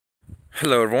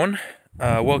Hello everyone,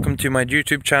 welcome to my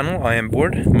YouTube channel. I am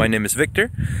bored. My name is Victor.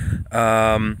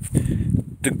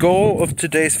 The goal of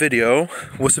today's video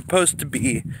was supposed to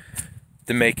be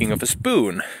the making of a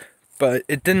spoon, but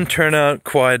it didn't turn out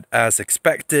quite as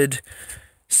expected,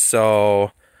 so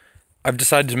I've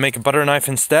decided to make a butter knife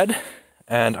instead,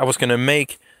 and I was gonna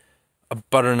make a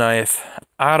butter knife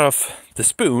out of the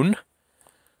spoon,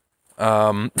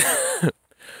 but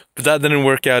that didn't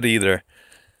work out either,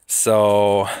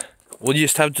 so we'll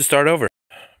just have to start over.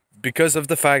 Because of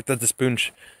the fact that the spoon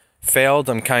failed,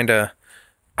 I'm kinda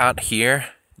out here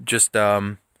just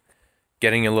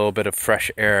getting a little bit of fresh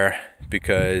air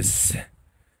because,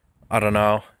 I don't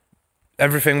know,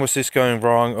 everything was just going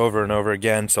wrong over and over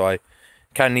again, so I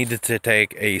kinda needed to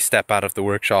take a step out of the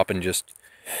workshop and just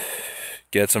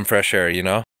get some fresh air, you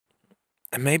know?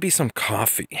 And maybe some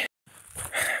coffee.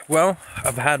 Well,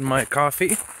 I've had my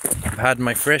coffee, I've had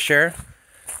my fresh air,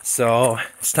 so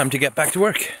it's time to get back to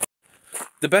work.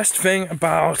 The best thing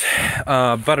about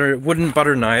wooden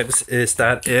butter knives is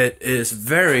that it is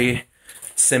very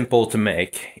simple to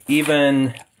make.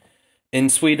 Even in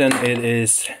Sweden, it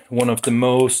is one of the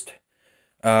most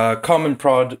common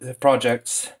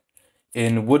projects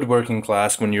in woodworking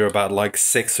class when you're about like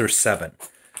 6 or 7.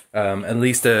 At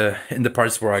least in the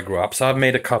parts where I grew up. So I've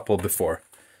made a couple before.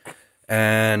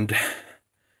 And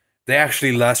they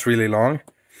actually last really long.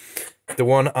 The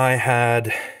one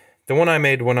I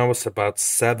made when I was about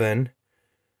 7,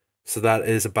 so that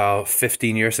is about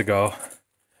 15 years ago.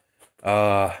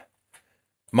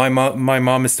 My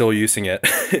mom is still using it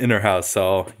in her house,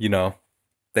 so you know,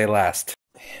 they last.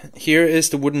 Here is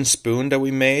the wooden spoon that we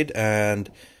made,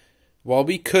 and while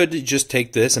we could just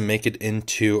take this and make it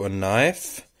into a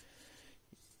knife,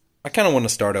 I kind of want to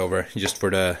start over just for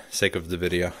the sake of the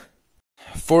video.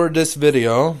 For this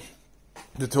video,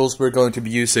 the tools we're going to be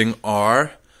using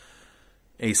are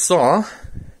a saw,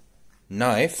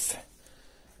 knife,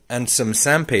 and some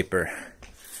sandpaper.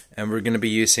 And we're going to be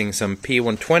using some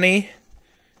P80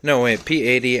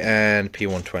 and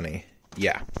P120.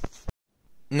 Yeah.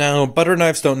 Now, butter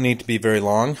knives don't need to be very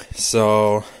long,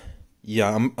 so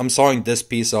yeah, I'm sawing this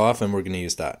piece off and we're going to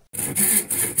use that.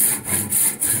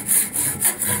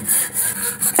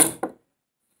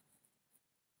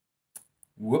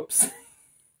 Whoops.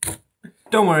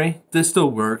 Don't worry, this still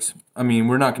works. I mean,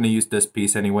 we're not going to use this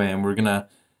piece anyway, and we're going to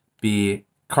be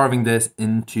carving this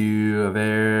into a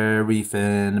very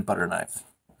thin butter knife.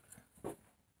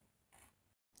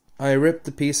 I ripped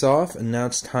the piece off, and now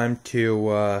it's time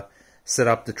to set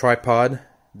up the tripod,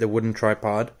 the wooden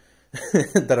tripod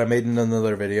that I made in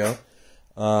another video.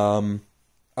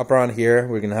 Up around here,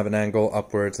 we're going to have an angle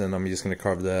upwards, and I'm just going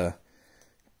to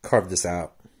carve this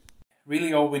out.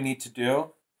 Really all we need to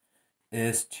do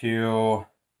is to,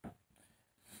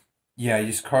 yeah,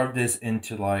 just carve this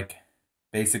into like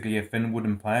basically a thin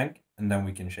wooden plank, and then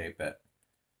we can shape it.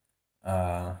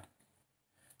 So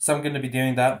I'm going to be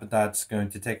doing that, but that's going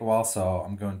to take a while, so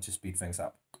I'm going to speed things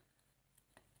up.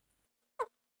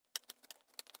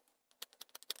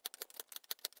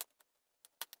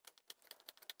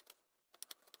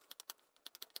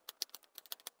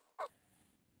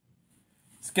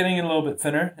 It's getting a little bit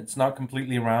thinner. It's not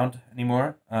completely round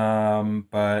anymore,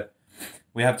 but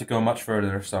we have to go much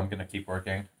further, so I'm going to keep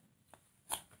working.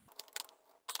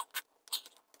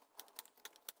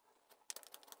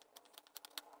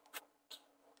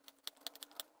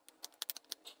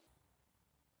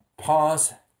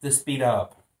 Pause to speed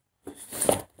up.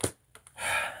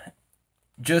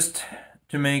 Just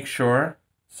to make sure,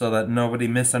 so that nobody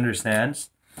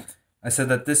misunderstands, I said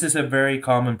that this is a very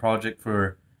common project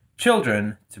for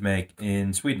children to make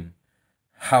in Sweden.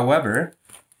 However,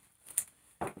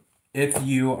 if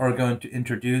you are going to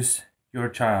introduce your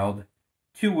child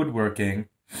to woodworking,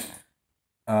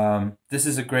 this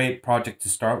is a great project to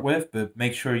start with, but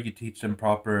make sure you teach them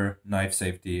proper knife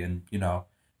safety and, you know,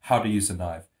 how to use a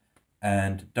knife.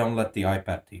 And don't let the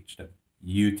iPad teach them.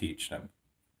 You teach them.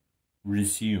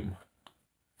 Resume.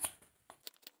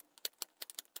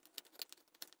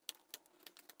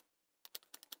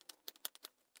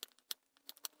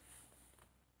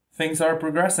 Things are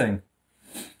progressing.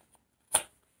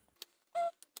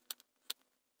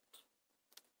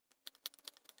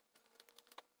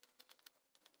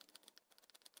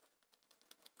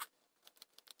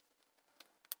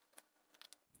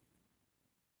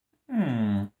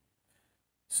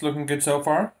 It's looking good so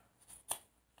far.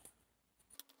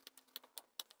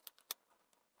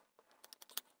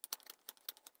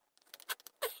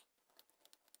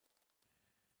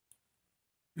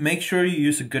 Make sure you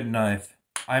use a good knife.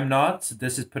 I'm not, so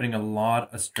this is putting a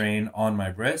lot of strain on my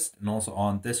wrist and also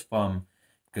on this thumb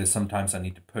because sometimes I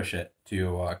need to push it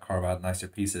to carve out nicer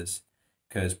pieces.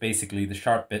 Because basically the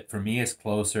sharp bit for me is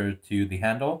closer to the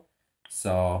handle,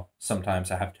 so sometimes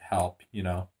I have to help, you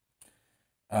know,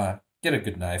 get a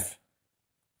good knife.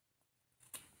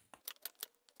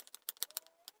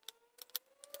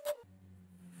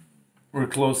 We're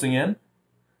closing in.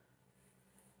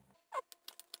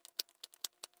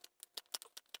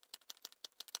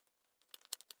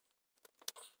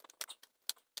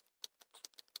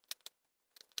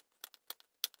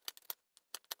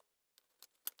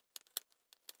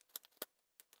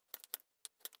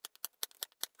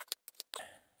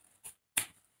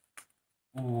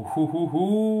 Ooh, hoo, hoo,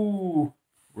 hoo.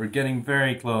 We're getting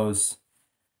very close,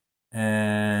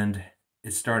 and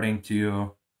it's starting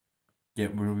to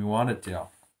get where we want it to.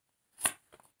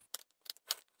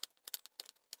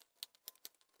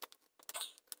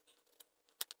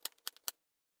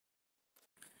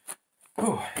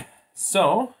 Ooh.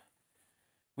 So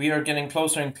we are getting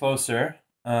closer and closer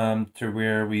to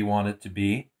where we want it to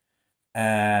be,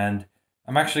 and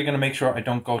I'm actually going to make sure I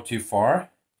don't go too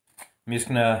far. I'm just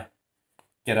going to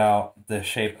get out the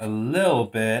shape a little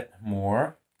bit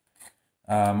more,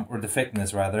 or the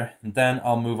thickness rather, and then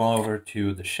I'll move over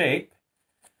to the shape,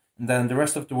 and then the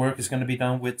rest of the work is going to be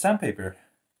done with sandpaper.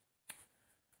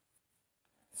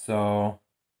 So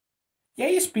yeah,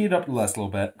 you speed up the last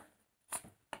little bit.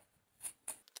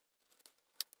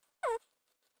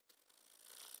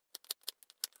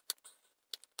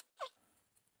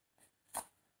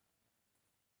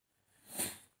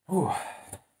 Ooh.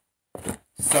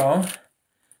 So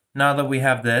now that we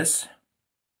have this,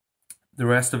 the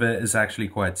rest of it is actually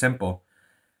quite simple.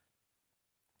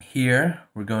 Here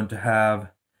we're going to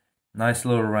have nice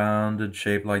little rounded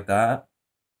shape like that,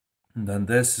 and then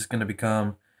this is going to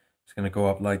become, it's going to go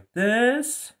up like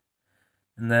this,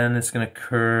 and then it's going to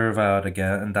curve out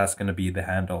again, and that's going to be the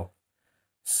handle.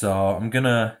 So I'm going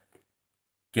to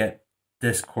get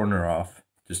this corner off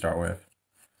to start with,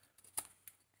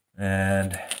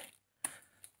 and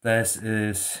this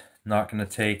is not going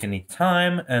to take any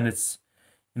time, and it's,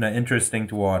 you know, interesting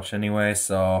to watch anyway,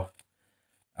 so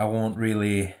I won't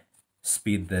really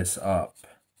speed this up.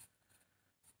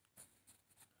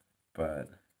 But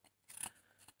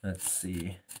let's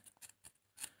see,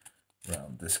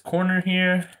 around this corner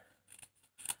here.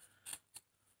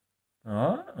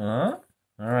 All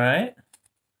right.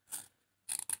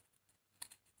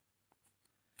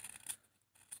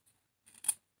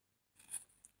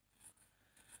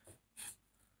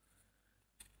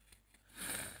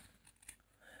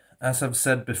 As I've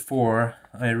said before,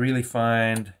 I really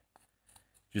find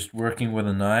just working with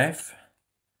a knife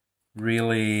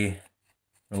really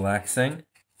relaxing.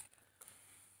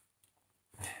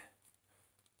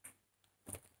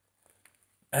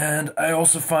 And I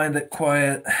also find it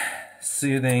quite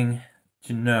soothing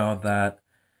to know that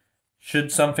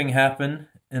should something happen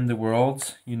in the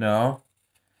world, you know,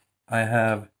 I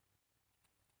have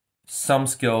some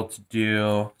skill to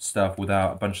do stuff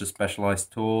without a bunch of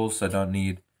specialized tools. I don't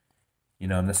need, you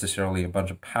know, necessarily a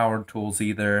bunch of powered tools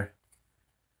either.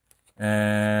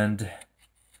 And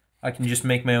I can just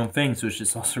make my own things, which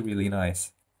is also really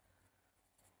nice.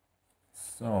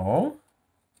 So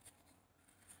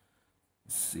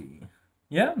let's see.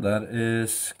 Yeah, that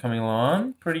is coming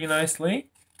along pretty nicely.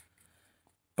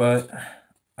 But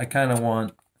I kind of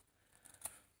want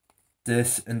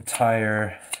this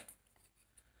entire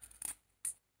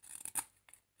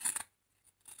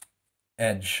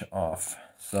edge off.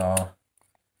 So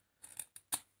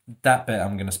that bit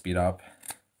I'm going to speed up.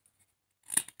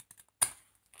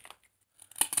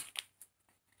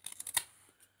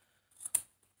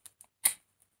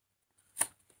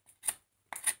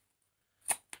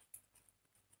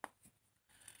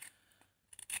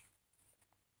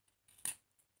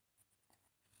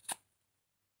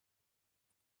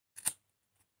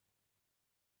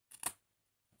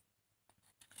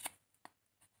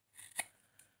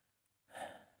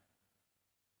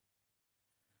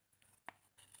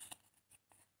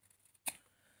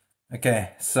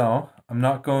 Okay, so I'm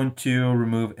not going to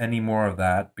remove any more of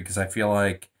that because I feel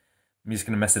like I'm just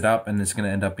going to mess it up and it's going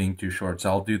to end up being too short. So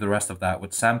I'll do the rest of that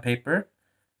with sandpaper,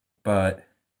 but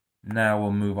now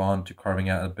we'll move on to carving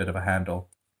out a bit of a handle.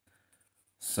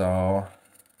 So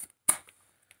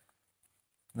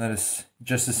that is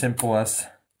just as simple as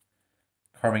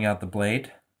carving out the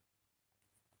blade.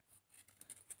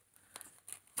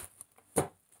 So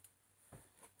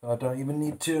I don't even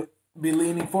need to be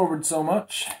leaning forward so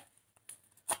much.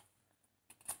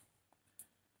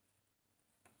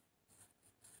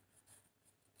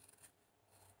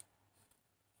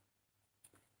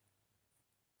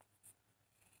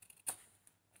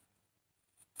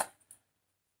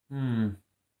 I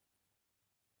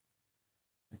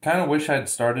kind of wish I'd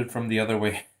started from the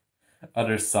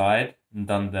other side and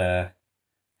done the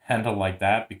handle like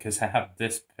that, because I have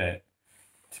this bit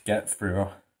to get through,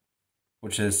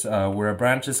 which is where a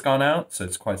branch has gone out, so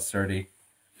it's quite sturdy.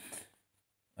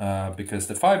 Because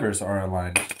the fibers are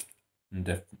aligned and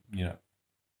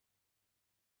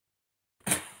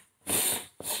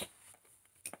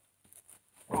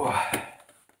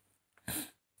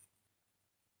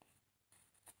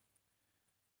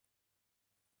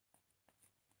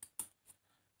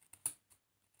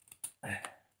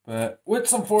But with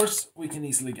some force, we can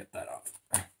easily get that off.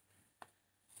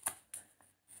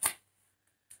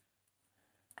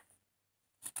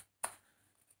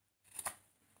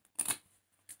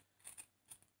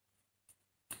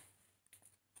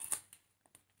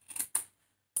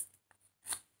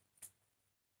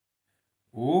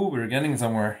 Ooh, we're getting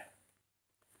somewhere.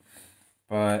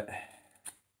 But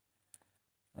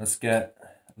let's get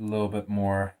a little bit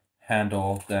more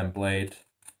handle than blade.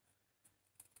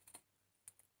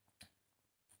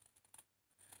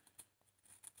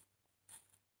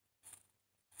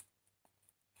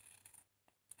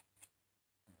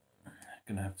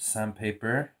 Gonna have to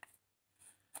sandpaper.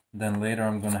 Then later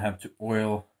I'm gonna have to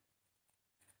oil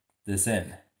this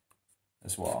in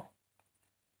as well.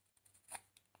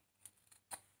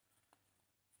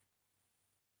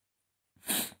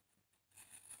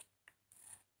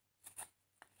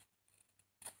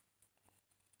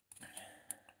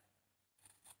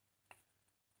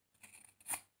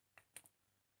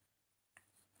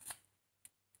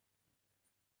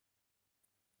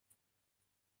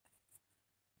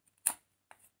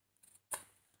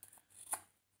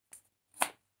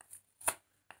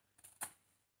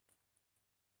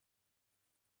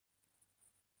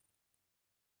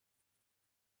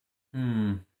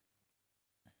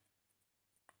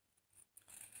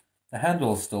 The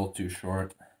handle is still too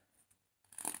short.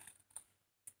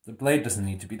 The blade doesn't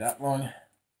need to be that long.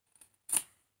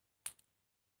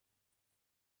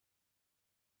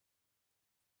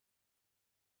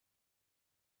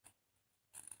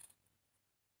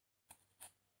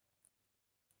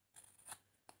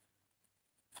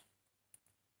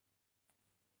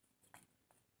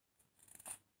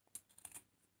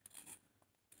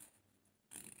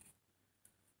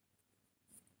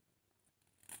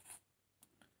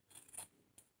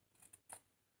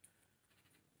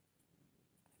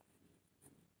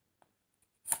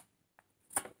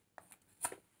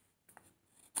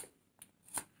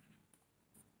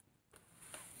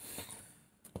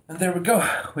 And there we go.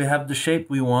 We have the shape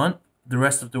we want. The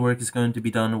rest of the work is going to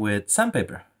be done with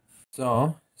sandpaper.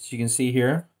 So, as you can see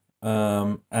here,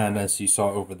 and as you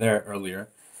saw over there earlier,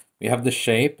 we have the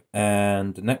shape,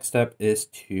 and the next step is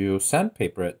to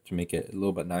sandpaper it to make it a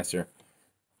little bit nicer.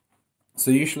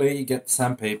 So usually you get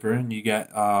sandpaper and you get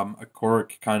a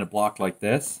cork kind of block like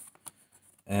this,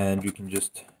 and you can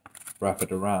just wrap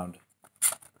it around.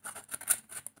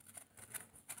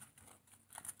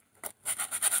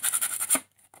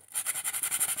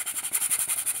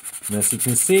 And as you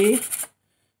can see,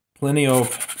 plenty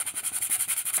of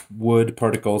wood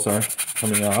particles are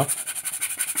coming off.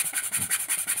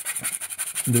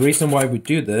 And the reason why we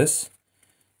do this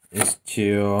is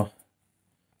to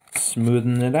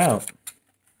smoothen it out.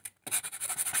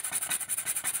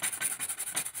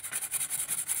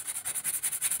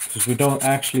 Because we don't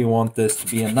actually want this to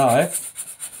be a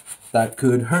knife that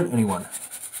could hurt anyone.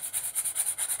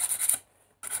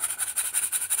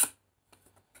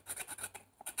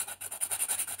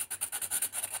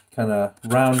 Kind of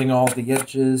rounding all the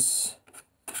edges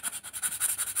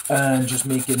and just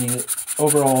making it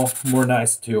overall more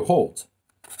nice to hold.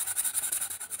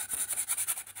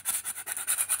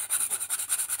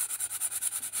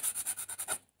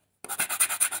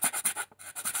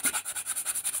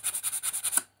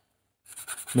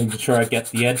 Making sure I get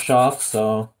the edge off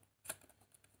so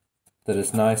that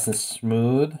it's nice and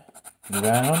smooth and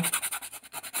round.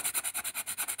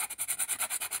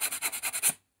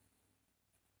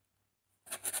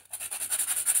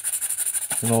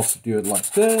 You can also do it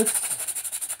like this.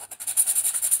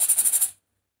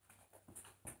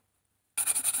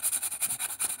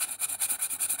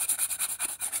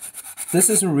 This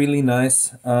is a really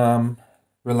nice,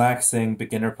 relaxing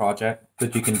beginner project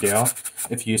that you can do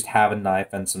if you just have a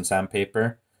knife and some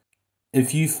sandpaper.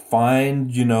 If you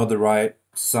find, the right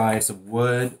size of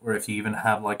wood, or if you even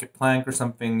have like a plank or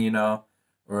something,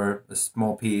 or a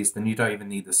small piece, then you don't even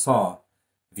need the saw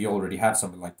if you already have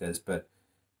something like this. But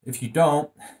if you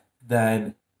don't,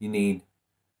 then you need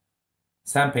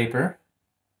sandpaper,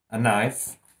 a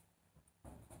knife,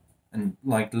 and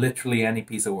like literally any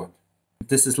piece of wood.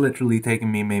 This is literally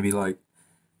taking me maybe like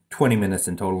 20 minutes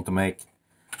in total to make.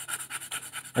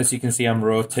 As you can see, I'm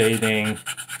rotating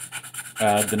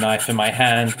the knife in my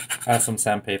hand as I'm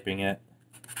sandpapering it.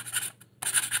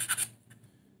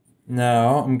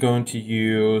 Now I'm going to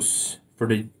use, for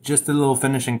just a little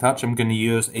finishing touch, I'm going to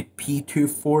use a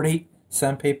P240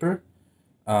 sandpaper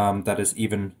that is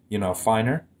even,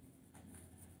 finer.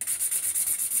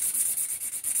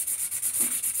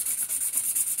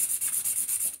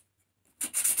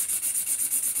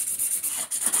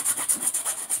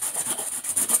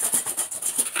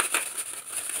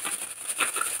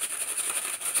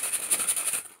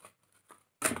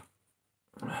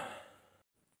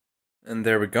 And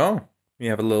there we go. We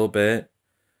have a little bit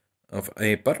of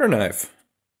a butter knife.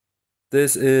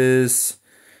 This is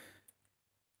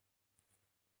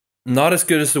not as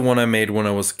good as the one I made when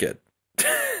I was a kid.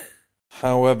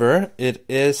 However, it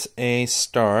is a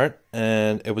start,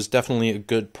 and it was definitely a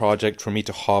good project for me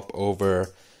to hop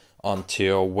over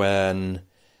until when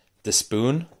the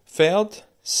spoon failed.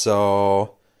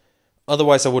 So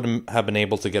otherwise I wouldn't have been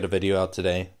able to get a video out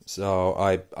today. So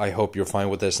I hope you're fine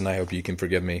with this, and I hope you can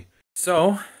forgive me.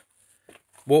 So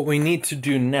what we need to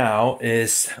do now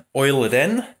is oil it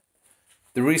in.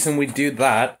 The reason we do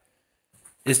that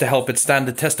is to help it stand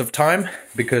the test of time,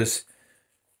 because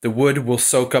the wood will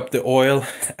soak up the oil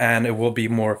and it will be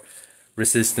more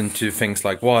resistant to things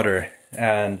like water,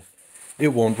 and it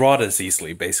won't rot as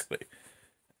easily, basically.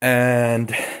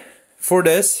 And for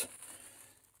this,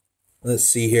 let's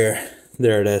see here,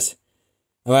 there it is.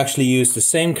 I've actually used the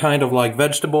same kind of like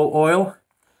vegetable oil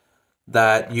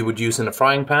that you would use in a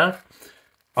frying pan.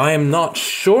 I am not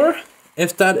sure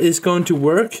if that is going to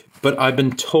work, but I've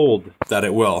been told that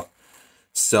it will.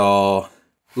 So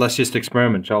let's just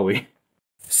experiment, shall we?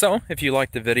 So if you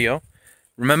liked the video,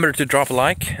 remember to drop a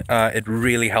like. It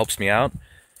really helps me out.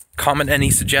 Comment any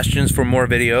suggestions for more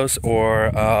videos,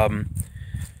 or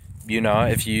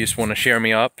if you just want to share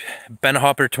me up.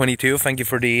 BenHopper22, thank you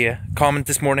for the comment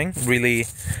this morning. Really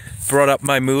brought up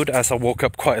my mood as I woke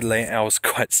up quite late. I was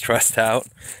quite stressed out.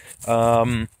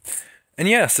 And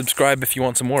yeah, subscribe if you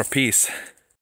want some more. Peace.